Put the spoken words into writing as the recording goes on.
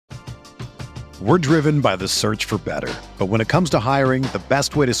We're driven by the search for better. But when it comes to hiring, the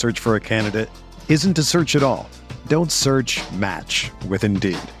best way to search for a candidate isn't to search at all. Don't search, match with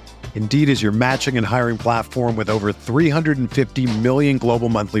Indeed. Indeed is your matching and hiring platform with over 350 million global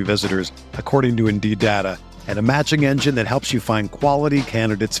monthly visitors, according to Indeed data, and a matching engine that helps you find quality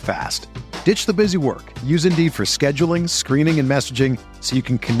candidates fast. Ditch the busy work. Use Indeed for scheduling, screening, and messaging so you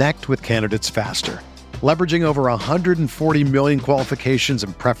can connect with candidates faster. Leveraging over 140 million qualifications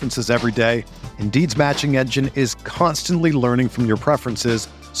and preferences every day, Indeed's matching engine is constantly learning from your preferences,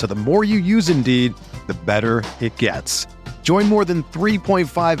 so the more you use Indeed, the better it gets. Join more than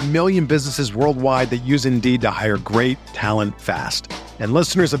 3.5 million businesses worldwide that use Indeed to hire great talent fast. And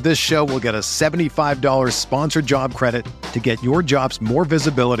listeners of this show will get a $75 sponsored job credit to get your jobs more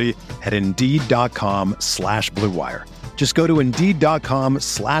visibility at Indeed.com/Blue Wire. Just go to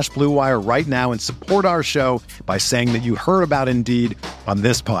Indeed.com/Blue Wire right now and support our show by saying that you heard about Indeed on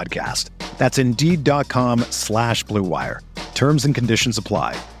this podcast. That's Indeed.com/Blue Wire. Terms and conditions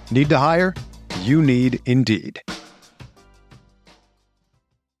apply. Need to hire? You need Indeed.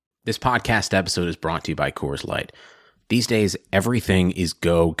 This podcast episode is brought to you by Coors Light. These days, everything is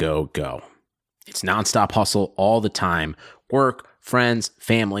go, go, go. It's nonstop hustle all the time. Work, friends,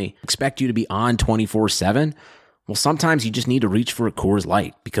 family expect you to be on 24/7. Well, sometimes you just need to reach for a Coors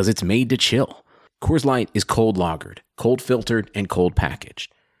Light because it's made to chill. Coors Light is cold lagered, cold filtered, and cold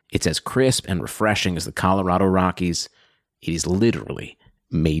packaged. It's as crisp and refreshing as the Colorado Rockies. It is literally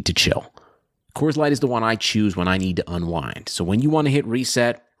made to chill. Coors Light is the one I choose when I need to unwind. So when you want to hit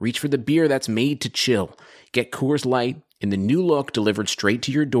reset, reach for the beer that's made to chill. Get Coors Light in the new look delivered straight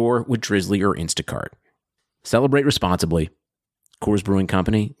to your door with Drizzly or Instacart. Celebrate responsibly. Coors Brewing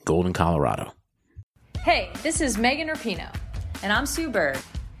Company, Golden, Colorado. Hey, this is Megan Rapinoe. And I'm Sue Bird.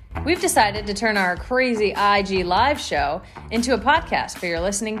 We've decided to turn our crazy IG live show into a podcast for your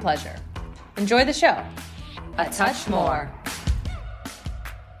listening pleasure. Enjoy the show. A Touch More.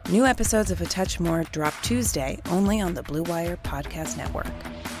 New episodes of A Touch More drop Tuesday only on the Blue Wire Podcast Network.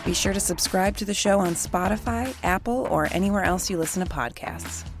 Be sure to subscribe to the show on Spotify, Apple, or anywhere else you listen to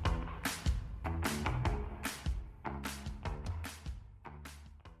podcasts.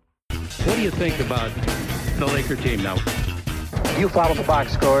 What do you think about the Laker team now? You follow the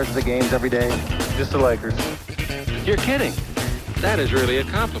box scores of the games every day? Just the Lakers. You're kidding. That is really a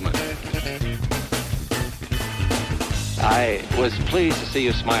compliment. I was pleased to see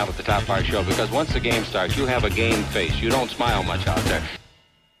you smile at the top of our show because once the game starts, you have a game face. You don't smile much out there.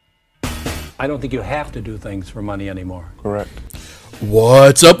 I don't think you have to do things for money anymore. Correct.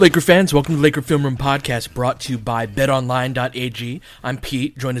 What's up, Laker fans? Welcome to the Laker Film Room Podcast, brought to you by BetOnline.ag. I'm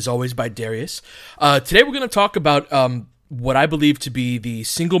Pete, joined as always by Darius. Today we're going to talk about what I believe to be the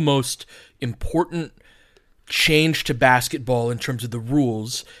single most important change to basketball in terms of the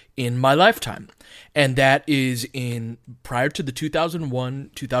rules in my lifetime. And that is prior to the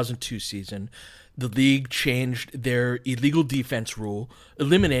 2001-2002 season, the league changed their illegal defense rule,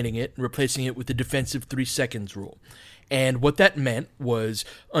 eliminating it and replacing it with the defensive 3 seconds rule. And what that meant was,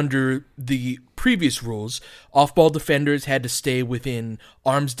 under the previous rules, off-ball defenders had to stay within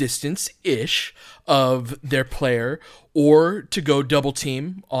arm's distance-ish of their player or to go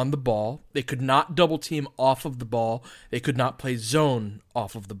double-team on the ball. They could not double-team off of the ball. They could not play zone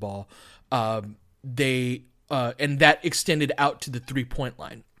off of the ball. And that extended out to the three-point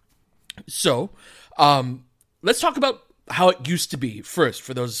line. So, let's talk about how it used to be first,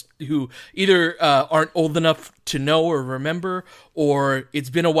 for those who either aren't old enough to know or remember, or it's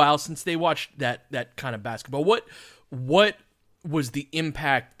been a while since they watched that kind of basketball. What was the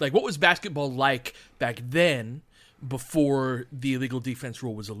impact? Like, what was basketball like back then before the illegal defense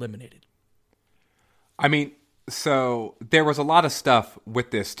rule was eliminated? I mean, so there was a lot of stuff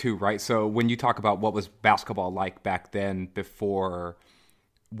with this too, right? So when you talk about what was basketball like back then before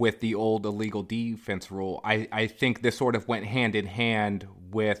with the old illegal defense rule, I think this sort of went hand in hand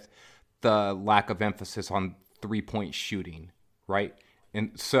with the lack of emphasis on three-point shooting, right?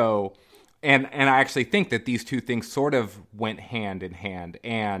 And so, and I actually think that these two things sort of went hand in hand.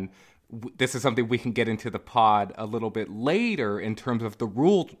 And this is something we can get into the pod a little bit later in terms of the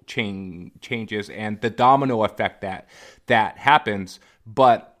rule changes and the domino effect that happens.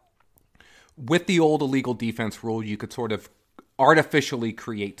 But with the old illegal defense rule, you could sort of artificially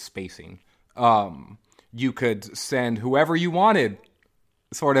create spacing. You could send whoever you wanted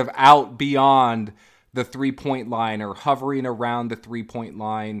sort of out beyond the three-point line or hovering around the three-point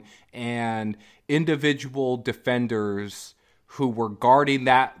line, and individual defenders who were guarding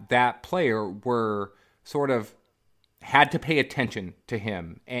that player were sort of had to pay attention to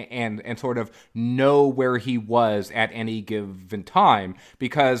him and sort of know where he was at any given time.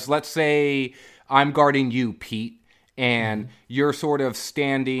 Because let's say I'm guarding you, Pete, and you're sort of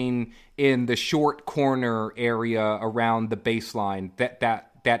standing in the short corner area around the baseline,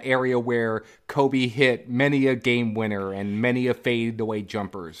 that area where Kobe hit many a game winner and many a fadeaway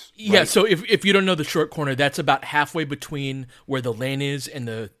jumpers. Right? Yeah, so if you don't know the short corner, that's about halfway between where the lane is and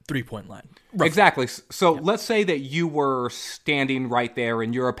the three-point line. Roughly. Exactly. So let's say that you were standing right there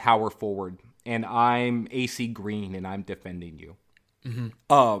and you're a power forward and I'm AC Green and I'm defending you.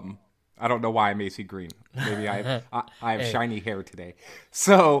 Mm-hmm. I don't know why I'm AC Green. Maybe I have shiny hair today.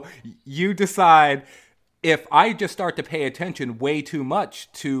 So you decide, if I just start to pay attention way too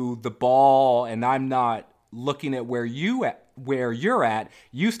much to the ball and I'm not looking at where you're at,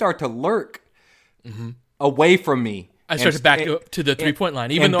 you start to lurk away from me. I start to back up to the three-point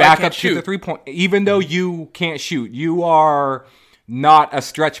line, even though back I can't up shoot. To the 3-point, even though you can't shoot. You are not a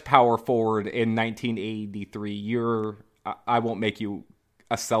stretch power forward in 1983. I won't make you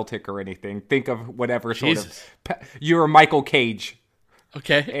a Celtic or anything. Think of whatever Jesus. sort of. You're Michael Cage.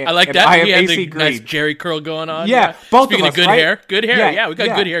 Okay, I like that. I have we had AC the Green. Nice Jerry curl going on. Yeah, both Speaking of us, good right? hair. Good hair. Yeah, we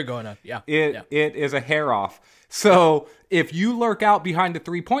got good hair going on. Yeah. It is a hair off. So if you lurk out behind the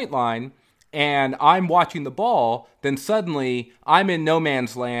 3-point line and I'm watching the ball, then suddenly I'm in no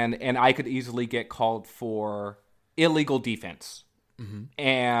man's land and I could easily get called for illegal defense.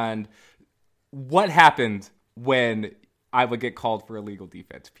 And what happened when I would get called for illegal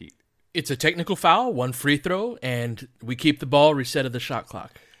defense, Pete? It's a technical foul, 1 free throw, and we keep the ball, reset of the shot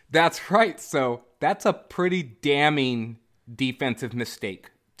clock. That's right. So that's a pretty damning defensive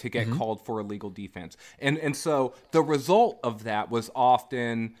mistake to get called for illegal defense. And so the result of that was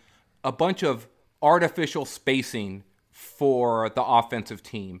often a bunch of artificial spacing for the offensive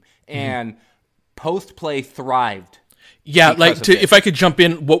team. And post-play thrived. Yeah, if I could jump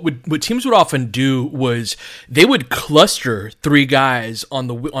in, what teams would often do was they would cluster 3 guys on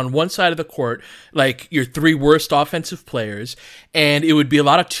one side of the court, like your 3 worst offensive players, and it would be a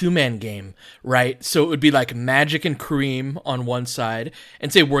lot of 2-man game, right? So it would be like Magic and Kareem on one side,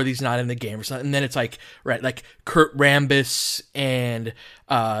 and say Worthy's not in the game or something, and then it's like Kurt Rambis and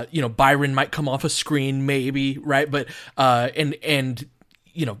Byron might come off a screen maybe, right? But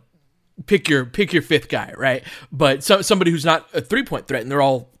pick your 5th guy, right? But somebody who's not a 3-point threat, and they're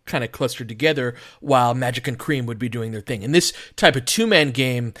all kind of clustered together while Magic and Kareem would be doing their thing. And this type of 2-man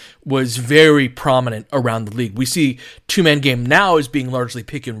game was very prominent around the league. We see 2-man game now as being largely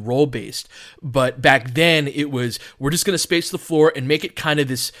pick and roll based, but back then it was, we're just going to space the floor and make it kind of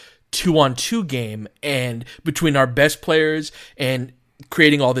this 2-on-2 game, and between our best players and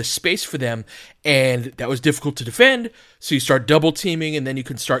creating all this space for them, and that was difficult to defend, so you start double teaming, and then you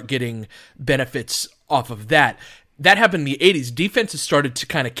can start getting benefits off of that. That happened in the 80s. Defenses started to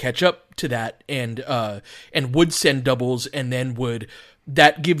kind of catch up to that, and would send doubles, and then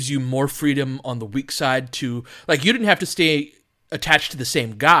that gives you more freedom on the weak side to, like, you didn't have to stay attached to the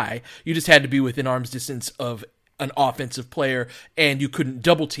same guy, you just had to be within arm's distance of an offensive player, and you couldn't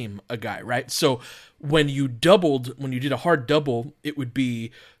double team a guy, right? So when you did a hard double, it would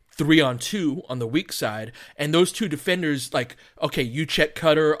be 3-on-2 on the weak side, and those 2 defenders, like, okay, you check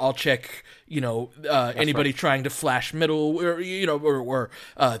cutter, I'll check, anybody right, trying to flash middle, or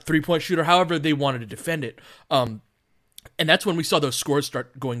 3-point shooter, however they wanted to defend it. And that's when we saw those scores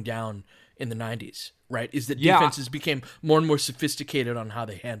start going down in the 90s, right? Is that defenses became more and more sophisticated on how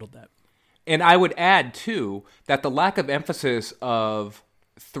they handled that. And I would add, too, that the lack of emphasis of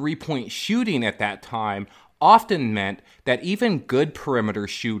 3-point shooting at that time often meant that even good perimeter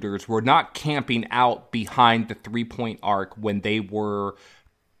shooters were not camping out behind the 3-point arc when they were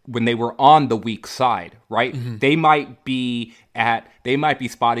on the weak side, right? Mm-hmm. They might be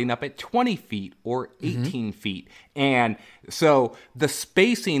spotting up at 20 feet or 18 feet. And so the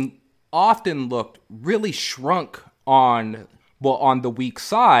spacing often looked really shrunk on the weak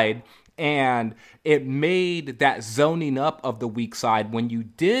side, and it made that zoning up of the weak side when you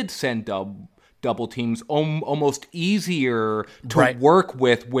did send double teams almost easier to work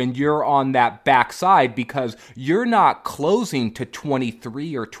with when you're on that back side, because you're not closing to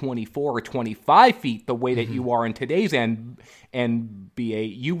 23 or 24 or 25 feet the way that you are in today's NBA.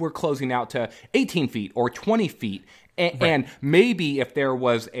 You were closing out to 18 feet or 20 feet. And maybe if there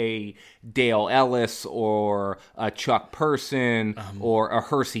was a Dale Ellis or a Chuck Person or a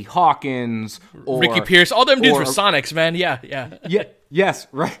Hersey Hawkins or Ricky Pierce, all them dudes were Sonics, man. Yeah. Yes,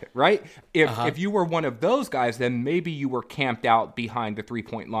 right. If you were one of those guys, then maybe you were camped out behind the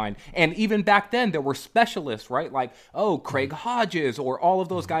 3-point line. And even back then, there were specialists, right? Like, Craig Hodges or all of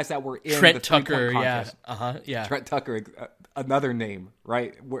those guys that were in Trent the Tucker, contest. Yeah. Trent Tucker, another name,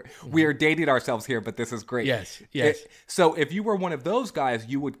 right? We are dating ourselves here, but this is great. Yes. So if you were one of those guys,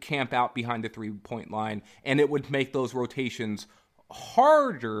 you would camp out behind the 3-point line, and it would make those rotations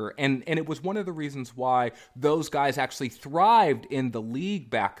harder, and it was one of the reasons why those guys actually thrived in the league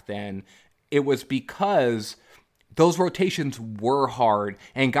back then. It was because those rotations were hard,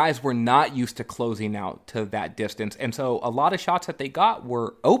 and guys were not used to closing out to that distance, and so a lot of shots that they got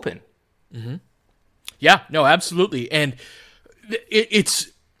were open. Mm-hmm. Yeah, no, absolutely, and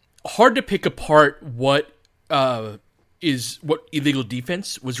it's hard to pick apart what illegal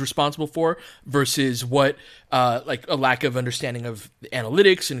defense was responsible for versus what like a lack of understanding of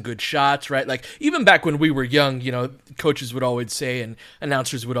analytics and good shots, right? Like even back when we were young, coaches would always say and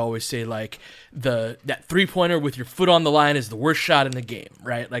announcers would always say like that 3-pointer with your foot on the line is the worst shot in the game,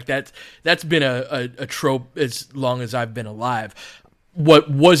 right? Like that's been a trope as long as I've been alive.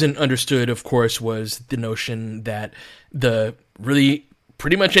 What wasn't understood, of course, was the notion that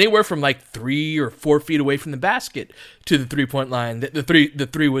pretty much anywhere from like 3 or 4 feet away from the basket to the 3-point line, the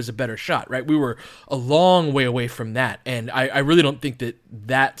three was a better shot, right? We were a long way away from that, and I really don't think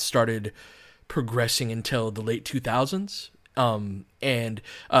that started progressing until the late 2000s, and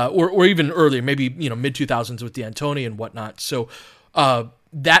or even earlier, maybe mid 2000s with D'Antoni and whatnot. So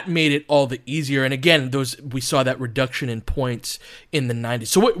that made it all the easier. And again, we saw that reduction in points in the 90s.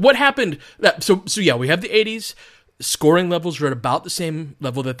 So what happened? So yeah, we have the 80s. Scoring levels are at about the same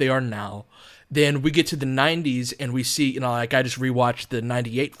level that they are now. Then we get to the 90s and we see, like I just rewatched the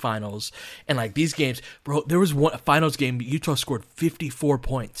 98 finals, and like these games, bro, there was a finals game, Utah scored 54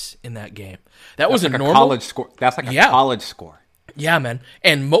 points in that game. That wasn't like normal. College score. That's like a college score. Yeah, man.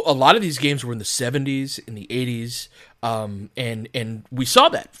 And a lot of these games were in the 70s, in the 80s, and we saw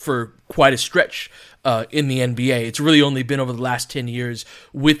that for quite a stretch in the NBA. It's really only been over the last 10 years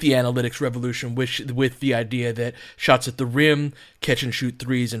with the analytics revolution, with the idea that shots at the rim, catch and shoot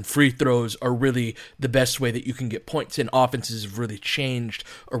threes, and free throws are really the best way that you can get points, and offenses have really changed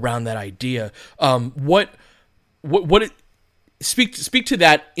around that idea. Speak to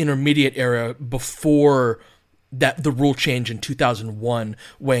that intermediate era before that, the rule change in 2001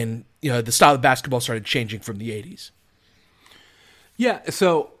 when the style of basketball started changing from the 80s. Yeah,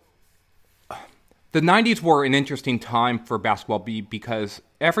 so the 90s were an interesting time for basketball because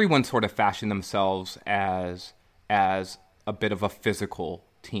everyone sort of fashioned themselves as a bit of a physical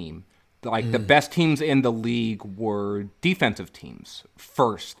team. Like the best teams in the league were defensive teams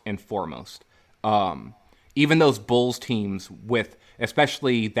first and foremost. Even those Bulls teams with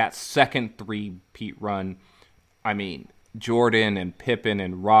especially that second three-peat run, I mean, Jordan and Pippen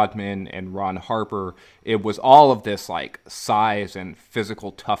and Rodman and Ron Harper, it was all of this like size and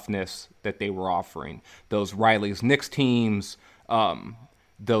physical toughness that they were offering. Those Riley's Knicks teams,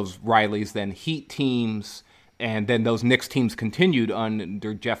 those Riley's then Heat teams, and then those Knicks teams continued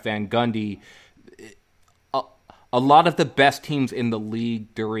under Jeff Van Gundy. A lot of the best teams in the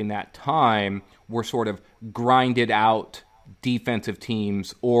league during that time were sort of grinded out defensive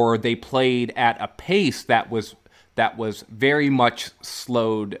teams, or they played at a pace that was very much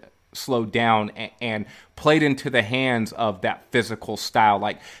slowed down and played into the hands of that physical style.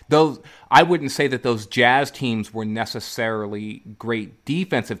 Like those, I wouldn't say that those Jazz teams were necessarily great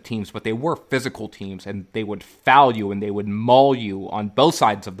defensive teams, but they were physical teams, and they would foul you and they would maul you on both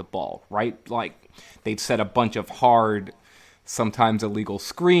sides of the ball, right? Like they'd set a bunch of hard, sometimes illegal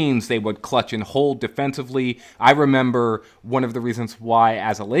screens. They would clutch and hold defensively. I remember one of the reasons why,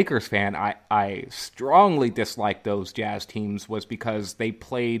 as a Lakers fan, I strongly disliked those Jazz teams was because they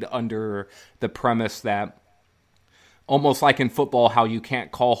played under the premise that, almost like in football, how you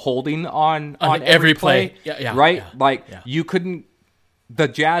can't call holding on every play. Yeah, right? Yeah, like yeah. You couldn't. The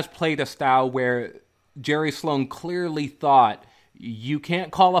Jazz played a style where Jerry Sloan clearly thought you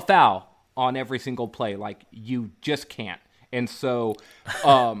can't call a foul on every single play. Like you just can't. And so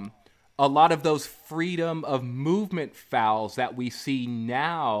a lot of those freedom of movement fouls that we see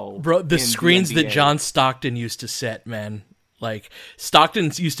now. Bro, the screens that John Stockton used to set, man. Like,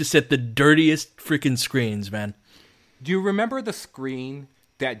 Stockton used to set the dirtiest freaking screens, man. Do you remember the screen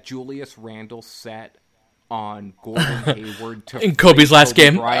that Julius Randle set on Gordon Hayward to in Kobe's last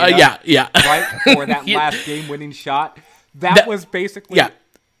game? Yeah. Right? For that last game-winning shot? That was basically... Yeah.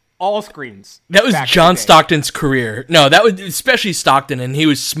 All screens. That was John Stockton's career. No, that was especially Stockton, and he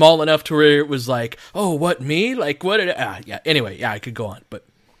was small enough to where it was like, oh, what, me? Like, what? Yeah. Anyway, yeah, I could go on, but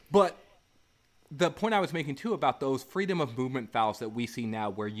the point I was making too about those freedom of movement fouls that we see now,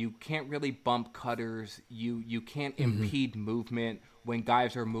 where you can't really bump cutters, you can't impede movement when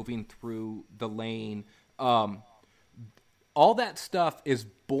guys are moving through the lane. All that stuff is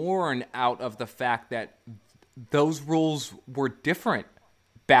born out of the fact that those rules were different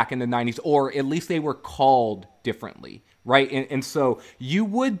back in the 90s, or at least they were called differently, right? And so you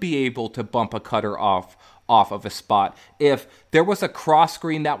would be able to bump a cutter off of a spot if there was a cross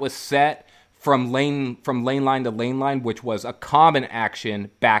screen that was set from lane line to lane line, which was a common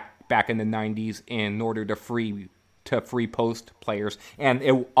action back in the 90s in order to free post players, and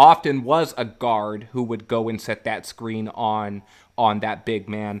it often was a guard who would go and set that screen on that big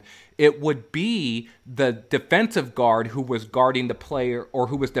man. It would be the defensive guard who was guarding the player, or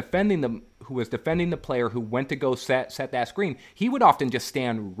who was defending the player who went to go set that screen. He would often just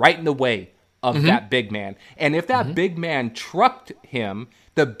stand right in the way of that big man, and if that big man trucked him,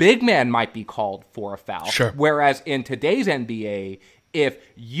 the big man might be called for a foul. Sure. Whereas in today's NBA, if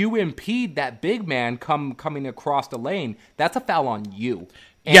you impede that big man coming across the lane, that's a foul on you.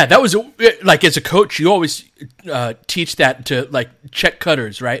 And yeah, that was like, as a coach, you always teach that to like check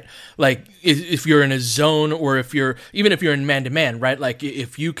cutters, right? Like if you're in a zone, or if you're in man-to-man, right? Like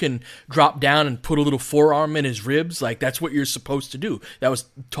if you can drop down and put a little forearm in his ribs, like that's what you're supposed to do. That was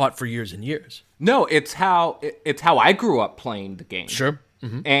taught for years and years. No, it's how I grew up playing the game. Sure.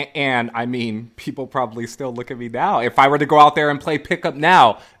 And I mean, people probably still look at me now. If I were to go out there and play pickup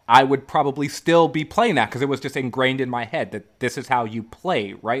now, I would probably still be playing that, because it was just ingrained in my head that this is how you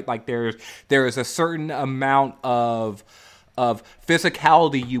play, right? Like there is a certain amount of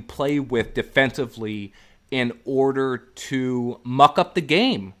physicality you play with defensively in order to muck up the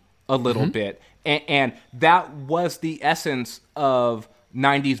game a little bit. And that was the essence of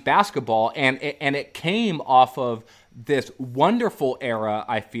 90s basketball, and it came off of this wonderful era,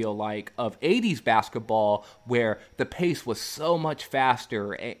 I feel like, of 80s basketball, where the pace was so much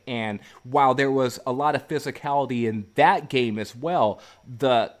faster, and while there was a lot of physicality in that game as well,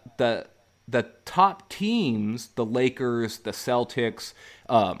 the top teams, the Lakers, the Celtics,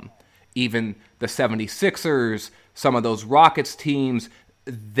 even the 76ers, some of those Rockets teams,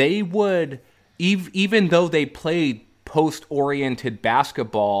 they would, even though they played post-oriented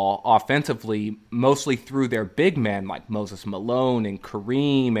basketball offensively, mostly through their big men like Moses Malone and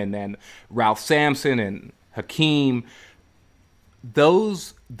Kareem, and then Ralph Sampson and Hakeem,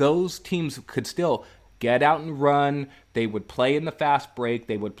 those teams could still get out and run. They would play in the fast break.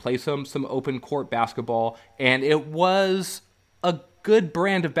 They would play some open court basketball, and it was a good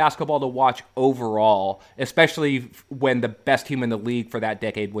brand of basketball to watch overall, especially when the best team in the league for that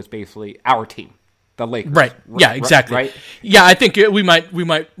decade was basically our team, the Lakers. Right. Yeah, exactly. Right. Yeah, I think we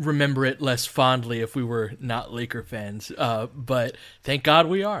might remember it less fondly if we were not Laker fans. But thank God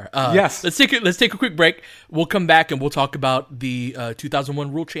we are. Yes. Let's take a quick break. We'll come back and we'll talk about the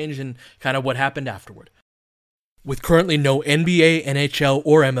 2001 rule change and kind of what happened afterward. With currently no NBA, NHL,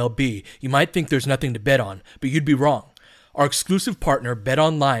 or MLB, you might think there's nothing to bet on, but you'd be wrong. Our exclusive partner,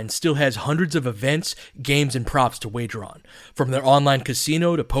 BetOnline, still has hundreds of events, games, and props to wager on. From their online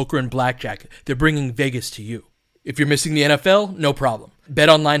casino to poker and blackjack, they're bringing Vegas to you. If you're missing the NFL, no problem.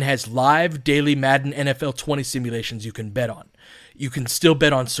 BetOnline has live, daily Madden NFL 20 simulations you can bet on. You can still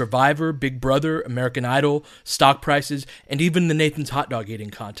bet on Survivor, Big Brother, American Idol, stock prices, and even the Nathan's Hot Dog Eating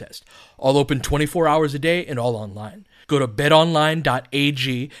Contest. All open 24 hours a day and all online. Go to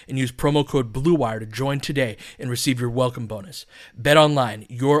betonline.ag and use promo code BLUEWIRE to join today and receive your welcome bonus. BetOnline,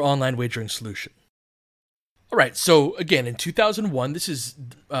 your online wagering solution. All right, so again, in 2001, this is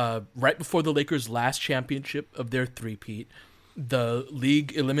right before the Lakers' last championship of their three-peat. The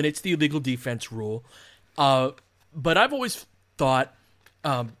league eliminates the illegal defense rule. But I've always thought,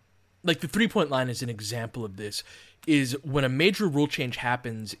 like the three-point line is an example of this, is when a major rule change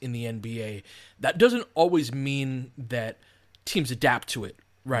happens in the NBA, that doesn't always mean that teams adapt to it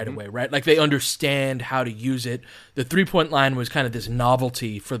right away, right? Like they understand how to use it. The three-point line was kind of this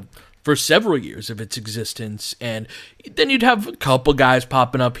novelty for several years of its existence, and then you'd have a couple guys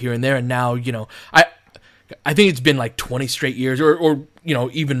popping up here and there, and now, you know, I think it's been like 20 straight years or you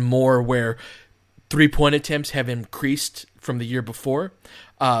know, even more, where three-point attempts have increased from the year before.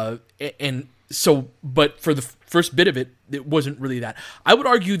 And so, but for the first bit of it, it wasn't really that. I would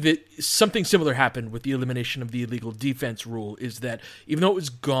argue that something similar happened with the elimination of the illegal defense rule, is that even though it was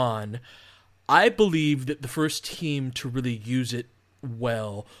gone, I believe that the first team to really use it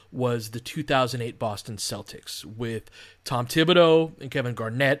well was the 2008 Boston Celtics, with Tom Thibodeau and Kevin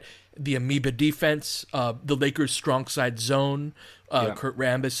Garnett the amoeba defense, the Lakers' strong side zone. Kurt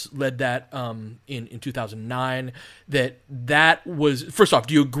Rambis led that in 2009. That was, first off,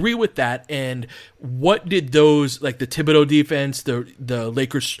 do you agree with that? And what did those, like the Thibodeau defense, the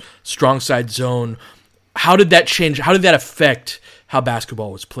Lakers' strong side zone, how did that change? How did that affect how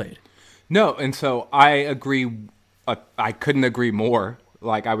basketball was played? No, and so I agree. I couldn't agree more.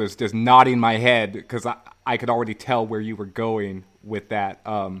 Like, I was just nodding my head because I could already tell where you were going with that.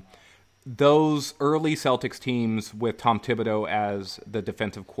 Those early Celtics teams with Tom Thibodeau as the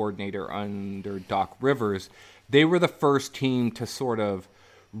defensive coordinator under Doc Rivers, they were the first team to sort of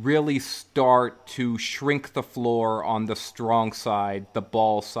really start to shrink the floor on the strong side, the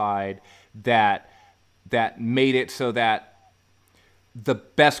ball side, that made it so that the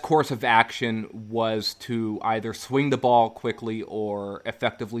best course of action was to either swing the ball quickly or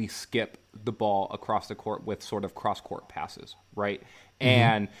effectively skip the ball across the court with sort of cross-court passes, right? Mm-hmm.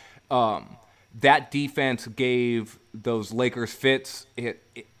 And that defense gave those Lakers fits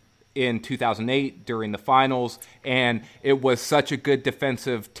in 2008 during the finals, and it was such a good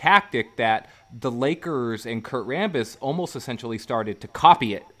defensive tactic that the Lakers and Kurt Rambis almost essentially started to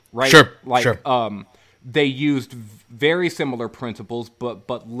copy it, right? Sure, like, sure. They used very similar principles, but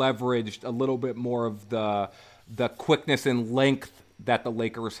leveraged a little bit more of the quickness and length that the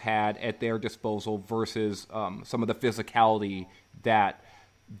Lakers had at their disposal versus some of the physicality that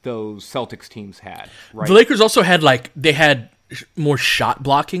those Celtics teams had. Right? The Lakers also had they had more shot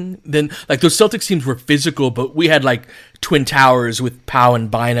blocking than those Celtics teams were physical, but we had Twin Towers with Powell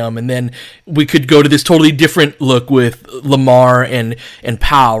and Bynum, and then we could go to this totally different look with Lamar and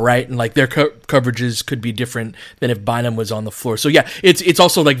Powell, right? And their coverages could be different than if Bynum was on the floor. So yeah, it's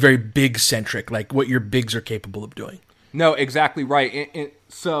also very big centric, what your bigs are capable of doing. No, exactly right. And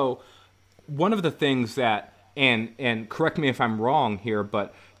so one of the things that, and correct me if I'm wrong here,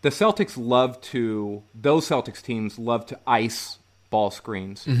 but the Celtics those Celtics teams love to ice ball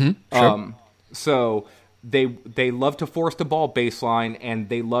screens. Mm-hmm. Sure. So they love to force the ball baseline, and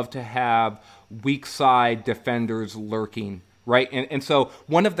they love to have weak side defenders lurking, right? And so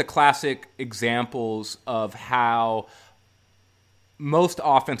one of the classic examples of how most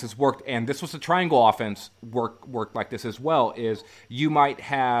offenses worked, and this was a triangle offense worked like this as well, is you might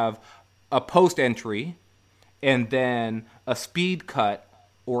have a post entry and then a speed cut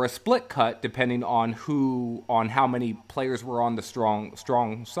or a split cut, depending on how many players were on the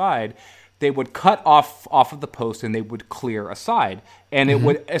strong side. They would cut off of the post and they would clear a side, and it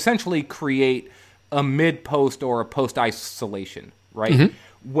would essentially create a mid post or a post isolation, right?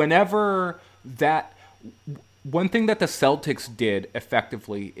 Mm-hmm. Whenever that, one thing that the Celtics did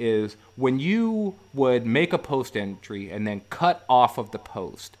effectively is when you would make a post entry and then cut off of the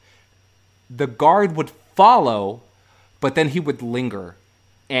post, the guard would follow, but then he would linger.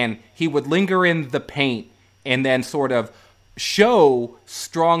 And he would linger in the paint and then sort of show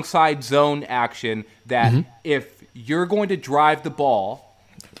strong side zone action that if you're going to drive the ball,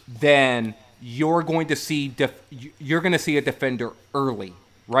 then you're going to see a defender early,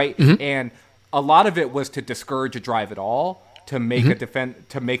 right? Mm-hmm. And a lot of it was to discourage a drive at all, to make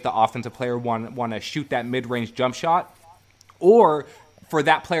to make the offensive player want to shoot that mid-range jump shot, or for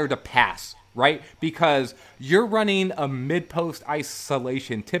that player to pass. Right? Because you're running a mid-post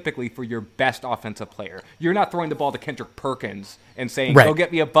isolation typically for your best offensive player. You're not throwing the ball to Kendrick Perkins and saying, go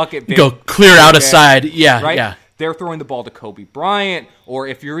get me a bucket. Go clear out a side. Yeah, right? Yeah. They're throwing the ball to Kobe Bryant, or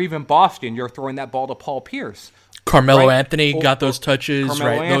if you're even Boston, you're throwing that ball to Paul Pierce. Carmelo Anthony got those touches.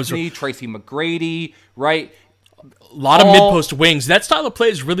 Carmelo right? Anthony, Tracy McGrady, right? A lot of mid-post wings. That style of play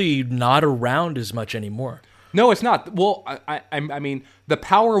is really not around as much anymore. No, it's not. Well, I mean, the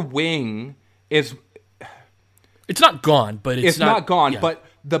power wing... It's not gone, but it's not gone. Yeah. But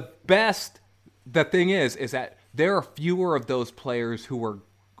the thing is that there are fewer of those players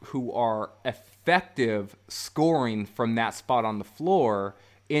who are effective scoring from that spot on the floor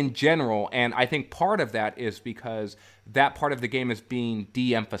in general. And I think part of that is because that part of the game is being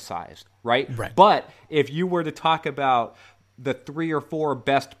de-emphasized, right? But if you were to talk about the 3 or 4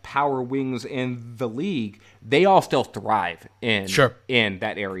 best power wings in the league, they all still thrive in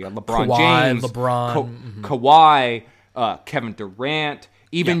that area. LeBron James, Kawhi, Kevin Durant,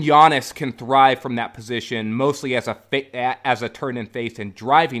 even Giannis can thrive from that position, mostly as a turn and face and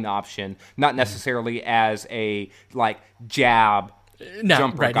driving option, not necessarily as a jab.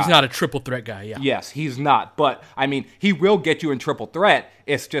 Jumper guy. He's not a triple threat guy. Yeah. Yes, he's not. But I mean, he will get you in triple threat.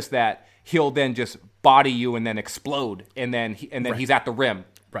 It's just that he'll then just body you and then explode, and then he's at the rim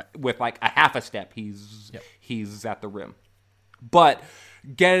with a half a step. He's at the rim. But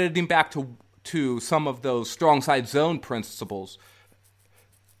getting back to some of those strong side zone principles,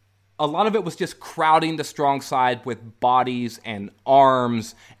 a lot of it was just crowding the strong side with bodies and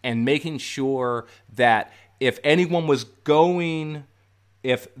arms and making sure that if anyone was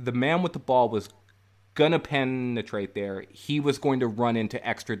if the man with the ball was going to penetrate there, he was going to run into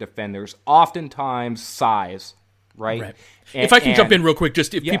extra defenders, oftentimes size, right? If I can jump in real quick,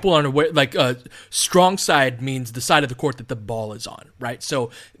 just if people aren't aware, like strong side means the side of the court that the ball is on, right?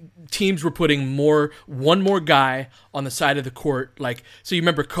 So teams were putting one more guy on the side of the court, like, so you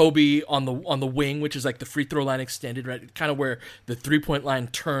remember Kobe on the wing, which is like the free throw line extended, right? Kind of where the 3-point line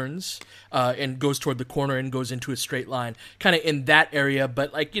turns and goes toward the corner and goes into a straight line, kind of in that area,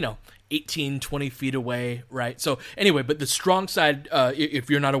 but like, 18, 20 feet away, right? So anyway, but the strong side, if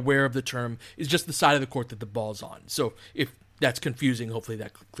you're not aware of the term, is just the side of the court that the ball's on. So if that's confusing, hopefully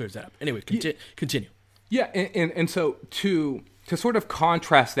that clears that up. Anyway, continue. Yeah, and so to sort of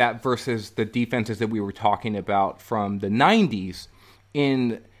contrast that versus the defenses that we were talking about from the 90s,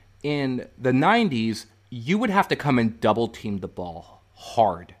 in the 90s, you would have to come and double team the ball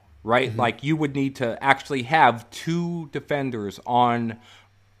hard, right? Mm-hmm. Like you would need to actually have two defenders on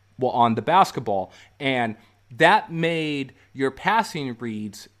the basketball, and that made your passing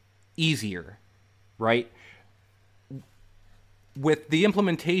reads easier, right? With the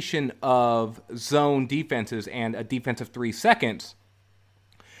implementation of zone defenses and a defensive 3 seconds,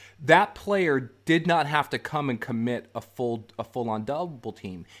 that player did not have to come and commit a full-on double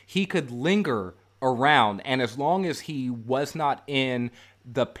team. He could linger around, and as long as he was not in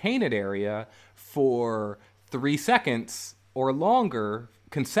the painted area for 3 seconds or longer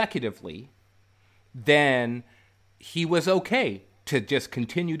consecutively, then he was okay to just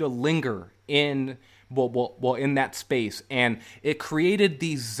continue to linger in in that space, and it created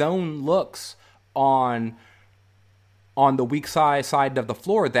these zone looks on the weak side of the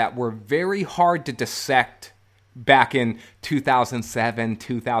floor that were very hard to dissect back in 2007,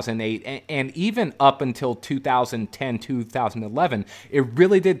 2008, and even up until 2010, 2011. It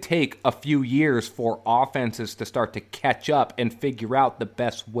really did take a few years for offenses to start to catch up and figure out the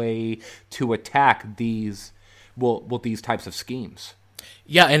best way to attack these types of schemes.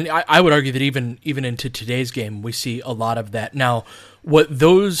 Yeah, and I would argue that even into today's game, we see a lot of that. Now, what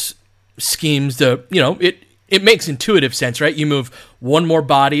those schemes, it makes intuitive sense, right? You move one more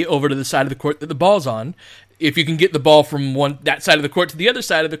body over to the side of the court that the ball's on. If you can get the ball from that side of the court to the other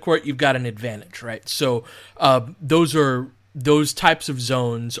side of the court, you've got an advantage, right? So those types of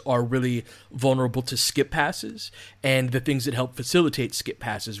zones are really vulnerable to skip passes and the things that help facilitate skip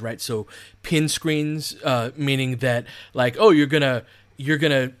passes, right? So pin screens, meaning that like, you're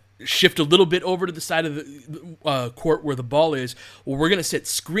gonna shift a little bit over to the side of the court where the ball is. Well, we're going to set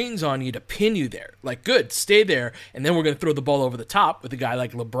screens on you to pin you there. Like, good, stay there. And then we're going to throw the ball over the top with a guy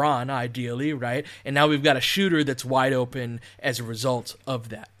like LeBron, ideally, right? And now we've got a shooter that's wide open as a result of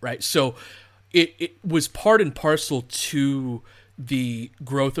that, right? So it was part and parcel to the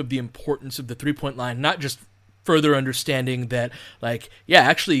growth of the importance of the three-point line, not just further understanding that, like,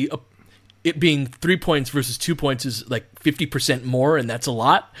 actually it being 3 points versus 2 points is like 50% more, and that's a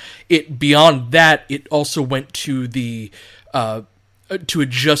lot. Beyond that, it also went to the to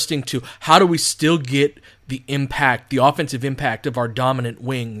adjusting to how do we still get the impact, the offensive impact of our dominant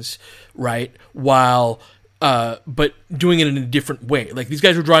wings, right? While but doing it in a different way. Like, these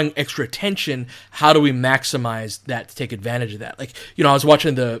guys are drawing extra attention. How do we maximize that to take advantage of that? Like, I was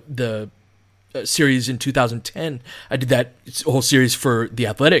watching the series in 2010. I did that whole series for The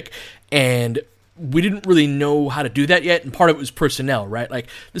Athletic, and we didn't really know how to do that yet, and part of it was personnel, right? Like,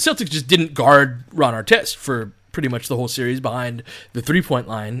 the Celtics just didn't guard Ron Artest for pretty much the whole series behind the three-point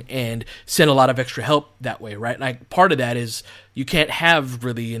line and sent a lot of extra help that way, right? Like, part of that is you can't have,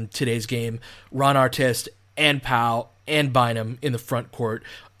 really, in today's game, Ron Artest and Powell and Bynum in the front court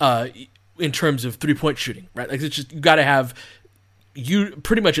in terms of three-point shooting, right? Like, it's just, you got to have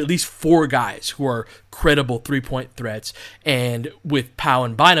pretty much at least 4 guys who are credible three-point threats, and with Powell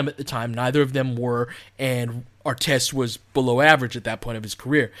and Bynum at the time, neither of them were, and Artest was below average at that point of his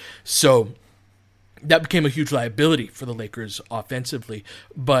career. So that became a huge liability for the Lakers offensively.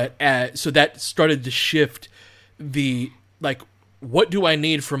 But so that started to shift the, like, what do I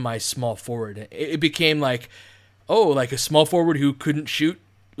need from my small forward? It became like, like a small forward who couldn't shoot,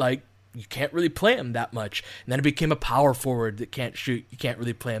 like, you can't really play him that much. And then it became a power forward that can't shoot. You can't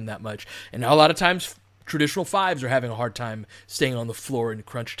really play him that much. And now a lot of times traditional fives are having a hard time staying on the floor in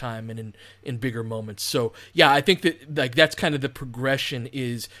crunch time and in bigger moments. So, yeah, I think that, like, that's kind of the progression,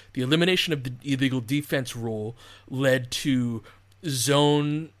 is the elimination of the illegal defense rule led to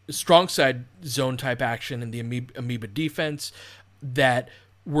strong side zone type action and the amoeba defense that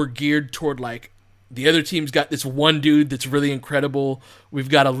were geared toward, like, the other team's got this one dude that's really incredible. We've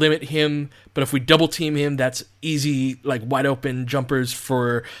got to limit him, but if we double team him, that's easy, like wide open jumpers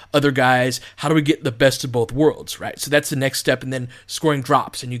for other guys. How do we get the best of both worlds, right? So that's the next step, and then scoring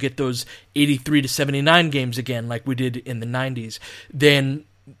drops, and you get those 83 to 79 games again, like we did in the 90s. Then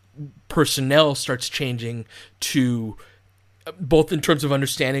personnel starts changing to both in terms of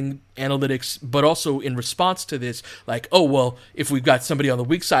understanding analytics, but also in response to this, like, oh, well, if we've got somebody on the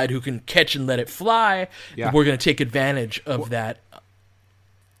weak side who can catch and let it fly, we're going to take advantage of that.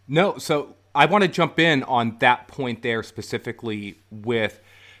 No, so I want to jump in on that point there specifically with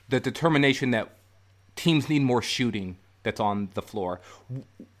the determination that teams need more shooting that's on the floor.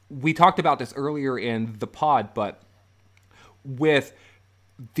 We talked about this earlier in the pod, but with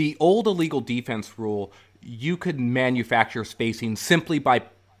the old illegal defense rule, you could manufacture spacing simply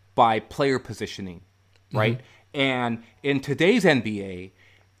by player positioning, right? Mm-hmm. And in today's NBA,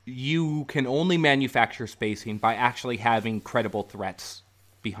 you can only manufacture spacing by actually having credible threats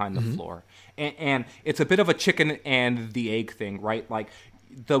behind the floor. And it's a bit of a chicken and the egg thing, right? Like,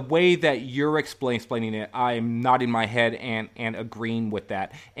 the way that you're explaining it, I'm nodding my head and agreeing with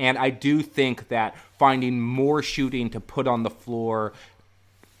that. And I do think that finding more shooting to put on the floor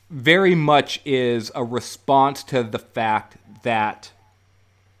very much is a response to the fact that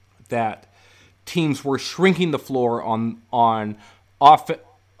teams were shrinking the floor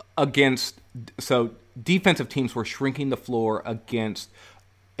so defensive teams were shrinking the floor against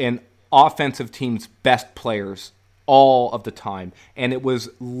an offensive team's best players all of the time, and it was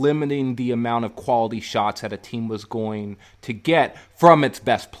limiting the amount of quality shots that a team was going to get from its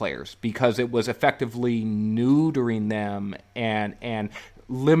best players, because it was effectively neutering them and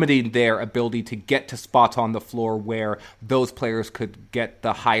limiting their ability to get to spots on the floor where those players could get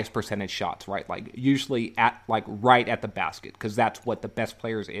the highest percentage shots, right? Like usually right at the basket, because that's what the best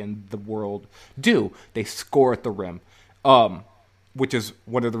players in the world do. They score at the rim, which is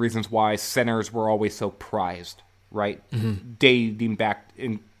one of the reasons why centers were always so prized, right? Mm-hmm. Dating back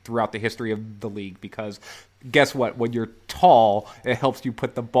throughout the history of the league, because guess what? When you're tall, it helps you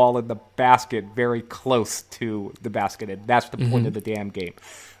put the ball in the basket very close to the basket, and that's the point of the damn game.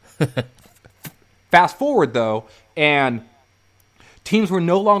 Fast forward, though, and teams were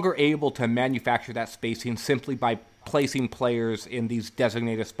no longer able to manufacture that spacing simply by placing players in these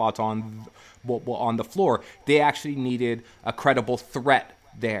designated spots on the floor. They actually needed a credible threat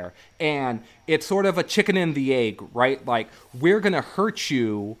there. And it's sort of a chicken and the egg, right? Like, we're going to hurt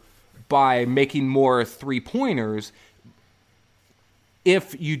you by making more three-pointers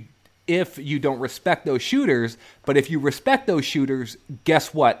if you don't respect those shooters. But if you respect those shooters,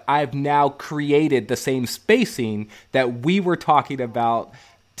 guess what? I've now created the same spacing that we were talking about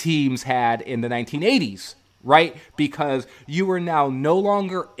teams had in the 1980s, right? Because you are now no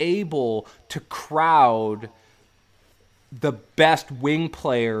longer able to crowd the best wing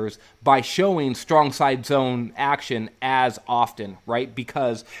players by showing strong side zone action as often, right?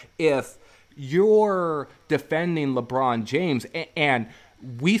 Because if you're defending LeBron James, and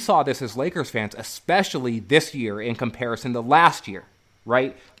we saw this as Lakers fans, especially this year in comparison to last year,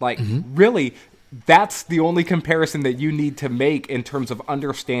 right? Like, really, that's the only comparison that you need to make in terms of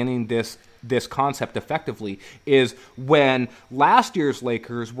understanding this concept effectively, is when last year's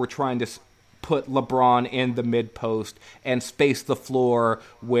Lakers were trying to put LeBron in the mid-post and space the floor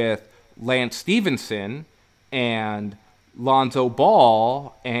with Lance Stevenson and Lonzo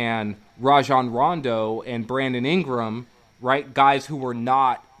Ball and Rajon Rondo and Brandon Ingram, right? Guys who were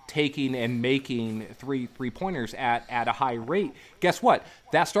not taking and making three-pointers at a high rate. Guess what?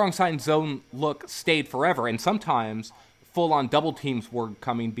 That strong side zone look stayed forever, and sometimes full-on double teams were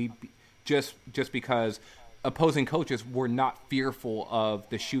coming just because opposing coaches were not fearful of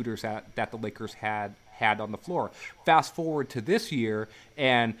the shooters that the Lakers had on the floor. Fast forward to this year,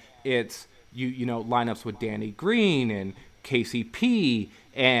 and it's you know lineups with Danny Green and KCP,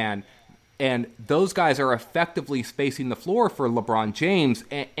 and those guys are effectively spacing the floor for LeBron James,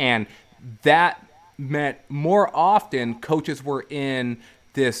 and that meant more often coaches were in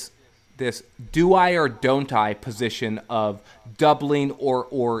this do I or don't I position of doubling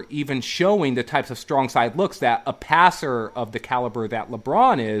or even showing the types of strong side looks that a passer of the caliber that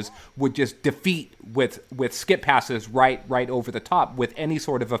LeBron is would just defeat with skip passes right over the top with any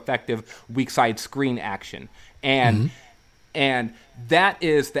sort of effective weak side screen action. And that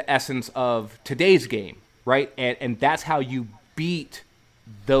is the essence of today's game, right? And that's how you beat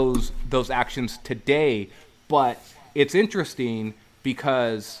those actions today. But it's interesting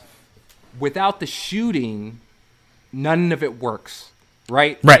because without the shooting, none of it works,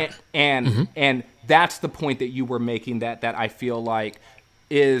 right? Right. And that's the point that you were making that I feel like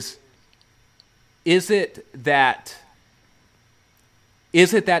is is it that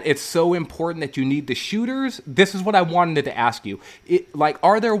it's so important that you need the shooters? This is what I wanted to ask you.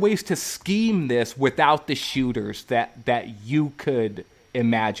 Are there ways to scheme this without the shooters that you could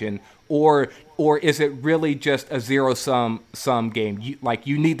imagine, or is it really just a zero-sum game?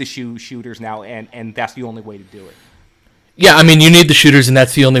 You need the shooters now, and that's the only way to do it. Yeah, I mean, you need the shooters, and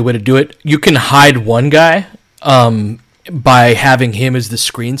that's the only way to do it. You can hide one guy by having him as the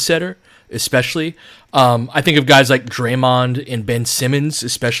screen setter, especially. I think of guys like Draymond and Ben Simmons,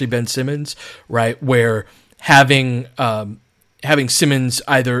 especially Ben Simmons, right, where having Simmons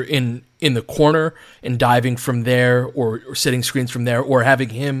either in the corner and diving from there, or setting screens from there, or having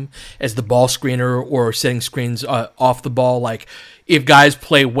him as the ball screener or setting screens off the ball. Like, if guys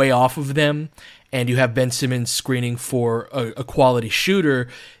play way off of them and you have Ben Simmons screening for a quality shooter,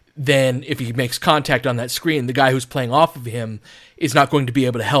 then if he makes contact on that screen, the guy who's playing off of him is not going to be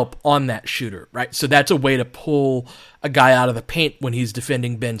able to help on that shooter, right? So that's a way to pull a guy out of the paint when he's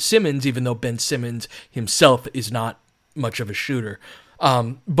defending Ben Simmons, even though Ben Simmons himself is not much of a shooter.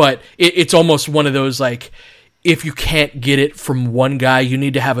 But it's almost one of those, like, if you can't get it from one guy, you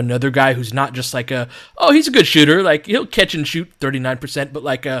need to have another guy who's not just like he's a good shooter, like he'll catch and shoot 39%, but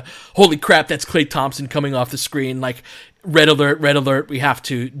like holy crap, that's Klay Thompson coming off the screen, like red alert, we have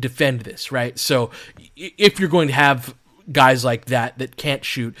to defend this, right? So if you're going to have guys like that can't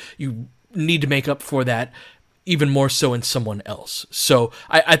shoot, you need to make up for that even more so in someone else. So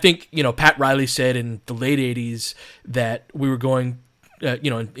I think, Pat Riley said in the late 80s that we were going,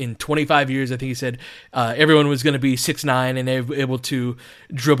 in 25 years, I think he said, everyone was going to be 6'9" and able to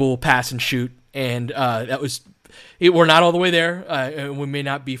dribble, pass, and shoot. And we're not all the way there. And we may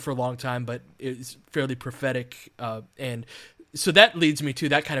not be for a long time, but it's fairly prophetic. And so that leads me to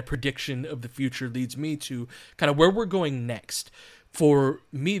that kind of prediction of the future, leads me to kind of where we're going next. For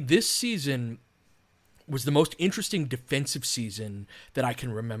me, this season was the most interesting defensive season that I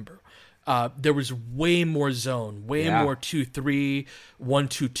can remember. There was way more zone, more 2-3,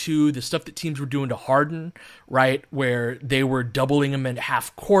 1-2-2, the stuff that teams were doing to Harden, right, where they were doubling him at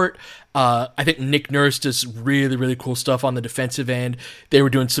half court. I think Nick Nurse does really, really cool stuff on the defensive end. They were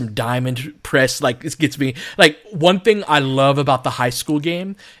doing some diamond press. Like, this gets me, like, one thing I love about the high school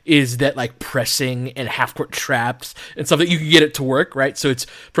game is that, like, pressing and half court traps and stuff that you can get it to work, right? So it's,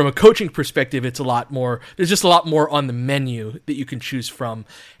 from a coaching perspective, it's a lot more, there's just a lot more on the menu that you can choose from.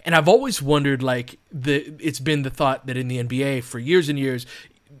 And I've always wondered, like, it's been the thought that in the NBA for years and years,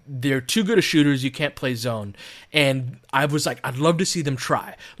 they're too good of shooters, you can't play zone. And I was like, I'd love to see them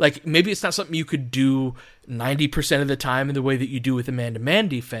try. Like, maybe it's not something you could do 90% of the time in the way that you do with a man-to-man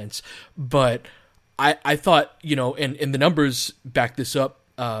defense, but I thought, and the numbers back this up,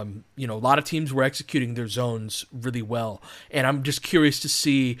 a lot of teams were executing their zones really well. And I'm just curious to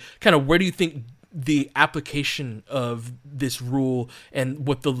see kind of where do you think the application of this rule and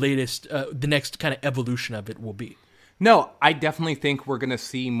what the latest, the next kind of evolution of it will be. No, I definitely think we're going to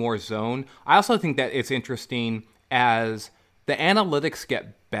see more zone. I also think that it's interesting as the analytics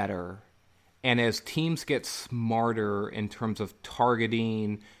get better and as teams get smarter in terms of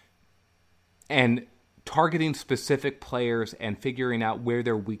targeting specific players and figuring out where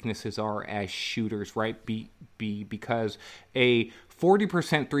their weaknesses are as shooters, right? Because a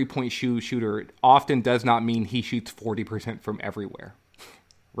 40% three-point shooter often does not mean he shoots 40% from everywhere,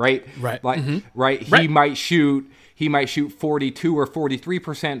 right? Right. Like, right. He might shoot 42 or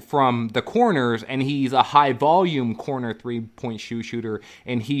 43% from the corners, and he's a high-volume corner three-point shooter,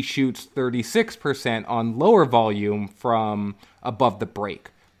 and he shoots 36% on lower volume from above the break,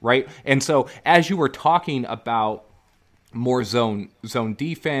 right? And so as you were talking about more zone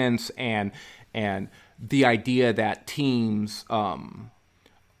defense and the idea that teams,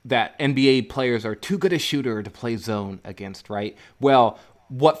 that NBA players are too good a shooter to play zone against, right? Well,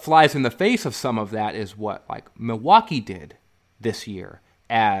 what flies in the face of some of that is what, like, Milwaukee did this year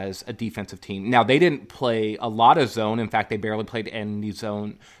as a defensive team. Now, they didn't play a lot of zone. In fact, they barely played any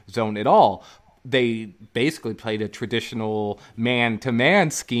zone at all. They basically played a traditional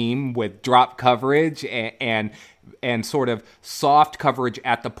man-to-man scheme with drop coverage and sort of soft coverage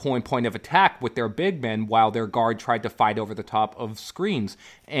at the point of attack with their big men while their guard tried to fight over the top of screens.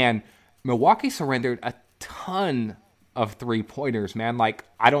 And Milwaukee surrendered a ton of three-pointers, man. Like,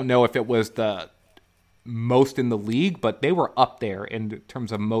 I don't know if it was the most in the league, but they were up there in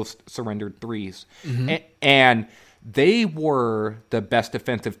terms of most surrendered threes. Mm-hmm. And they were the best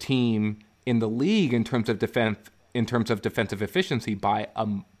defensive team in the league in terms of defensive efficiency by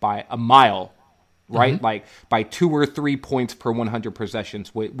a mile, right? Mm-hmm. Like by 2 or 3 points per 100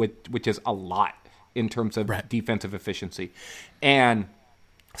 possessions, which is a lot in terms of defensive efficiency. And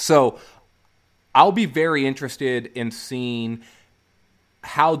so I'll be very interested in seeing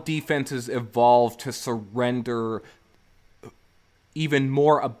how defenses evolve to surrender even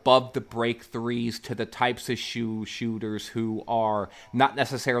more above the break threes to the types of shooters who are not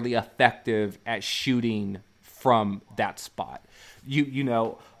necessarily effective at shooting from that spot. You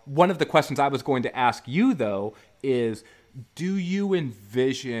know, one of the questions I was going to ask you, though, is do you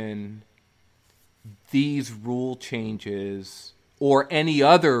envision these rule changes or any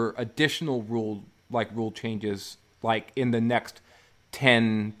other additional rule changes like in the next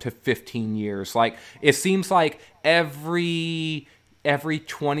 10 to 15 years? Like, it seems like every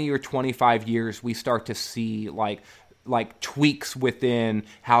 20 or 25 years we start to see like tweaks within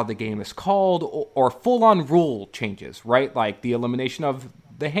how the game is called or full-on rule changes, right? Like the elimination of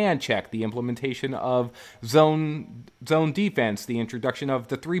the hand check, the implementation of zone defense, the introduction of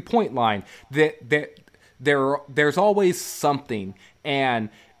the three-point line. There's always something. And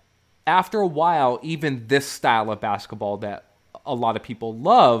after a while, even this style of basketball that a lot of people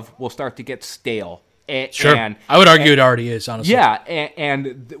love will start to get stale. Sure. I would argue it already is, honestly. Yeah,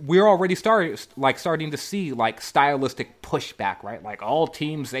 and we're already starting to see like stylistic pushback, right? Like all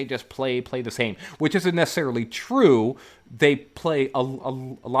teams, they just play the same, which isn't necessarily true. They play a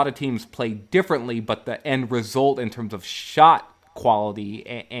lot of teams play differently, but the end result in terms of shot quality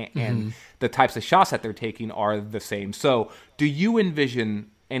and the types of shots that they're taking are the same. So, do you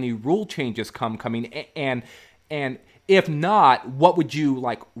envision any rule changes coming? And if not, what would you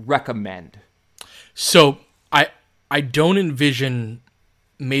like recommend? So I don't envision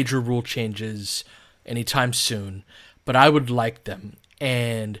major rule changes anytime soon, but I would like them.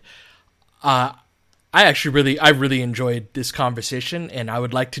 And I really enjoyed this conversation, and I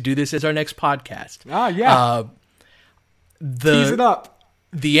would like to do this as our next podcast. Tease it up.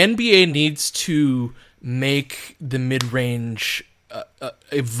 The NBA needs to make the mid-range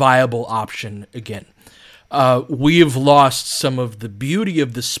a viable option again. We have lost some of the beauty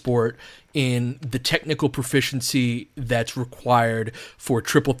of the sport in the technical proficiency that's required for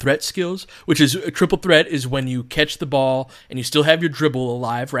triple threat skills, which is a triple threat is when you catch the ball and you still have your dribble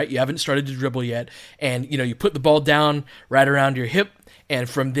alive, right? You haven't started to dribble yet. And, you put the ball down right around your hip. And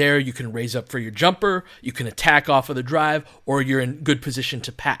from there, you can raise up for your jumper, you can attack off of the drive, or you're in good position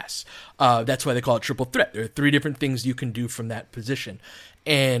to pass. That's why they call it triple threat. There are 3 different things you can do from that position.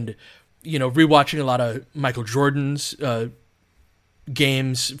 And, rewatching a lot of Michael Jordan's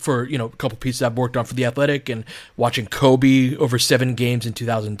games for, a couple pieces I've worked on for The Athletic, and watching Kobe over 7 games in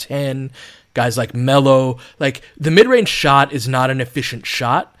 2010, guys like Melo, like the mid-range shot is not an efficient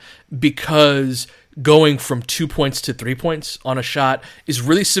shot because going from 2 points to 3 points on a shot is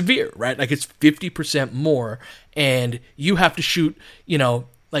really severe, right? Like it's 50% more, and you have to shoot,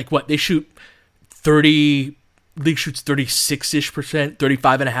 they shoot 30, league shoots 36-ish%,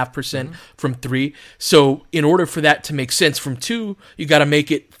 35.5% from 3. So in order for that to make sense from 2, you got to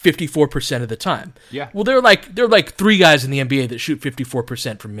make it 54% of the time. Yeah. Well, there are like 3 guys in the NBA that shoot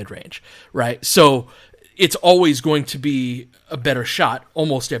 54% from mid-range, right? So it's always going to be a better shot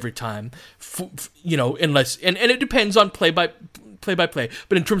almost every time, unless and it depends on play by play.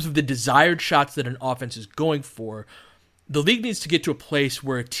 But in terms of the desired shots that an offense is going for, the league needs to get to a place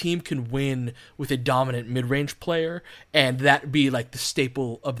where a team can win with a dominant mid-range player, and that be like the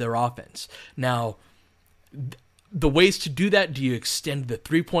staple of their offense. Now, the ways to do that: do you extend the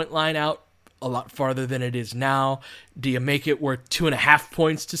 3-point line out a lot farther than it is now? Do you make it worth 2.5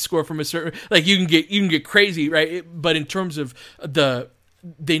 points to score from a certain? Like you can get crazy, right? But in terms of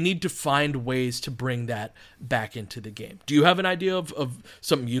they need to find ways to bring that back into the game. Do you have an idea of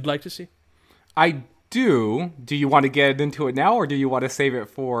something you'd like to see? I do. Do you want to get into it now, or do you want to save it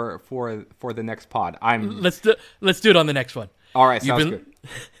for the next pod? Let's do it on the next one. All right, sounds good.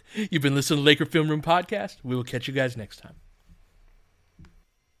 You've been listening to Laker Film Room Podcast. We will catch you guys next time.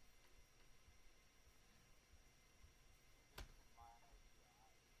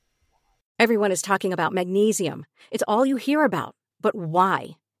 Everyone is talking about magnesium. It's all you hear about. But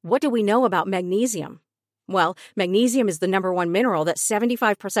why? What do we know about magnesium? Well, magnesium is the #1 mineral that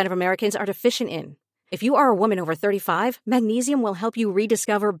 75% of Americans are deficient in. If you are a woman over 35, magnesium will help you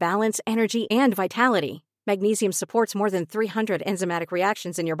rediscover balance, energy, and vitality. Magnesium supports more than 300 enzymatic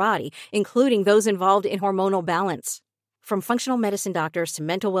reactions in your body, including those involved in hormonal balance. From functional medicine doctors to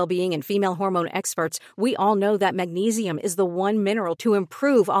mental well-being and female hormone experts, we all know that magnesium is the one mineral to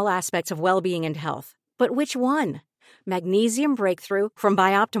improve all aspects of well-being and health. But which one? Magnesium Breakthrough from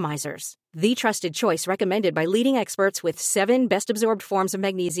Bioptimizers, the trusted choice recommended by leading experts with 7 best-absorbed forms of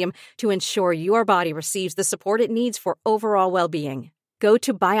magnesium to ensure your body receives the support it needs for overall well-being. Go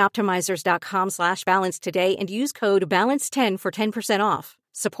to bioptimizers.com/balance today and use code BALANCE10 for 10% off.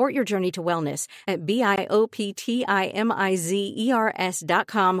 Support your journey to wellness at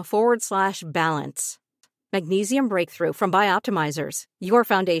BIOPTIMIZERS.com/balance. Magnesium Breakthrough from Bioptimizers, your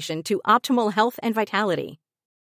foundation to optimal health and vitality.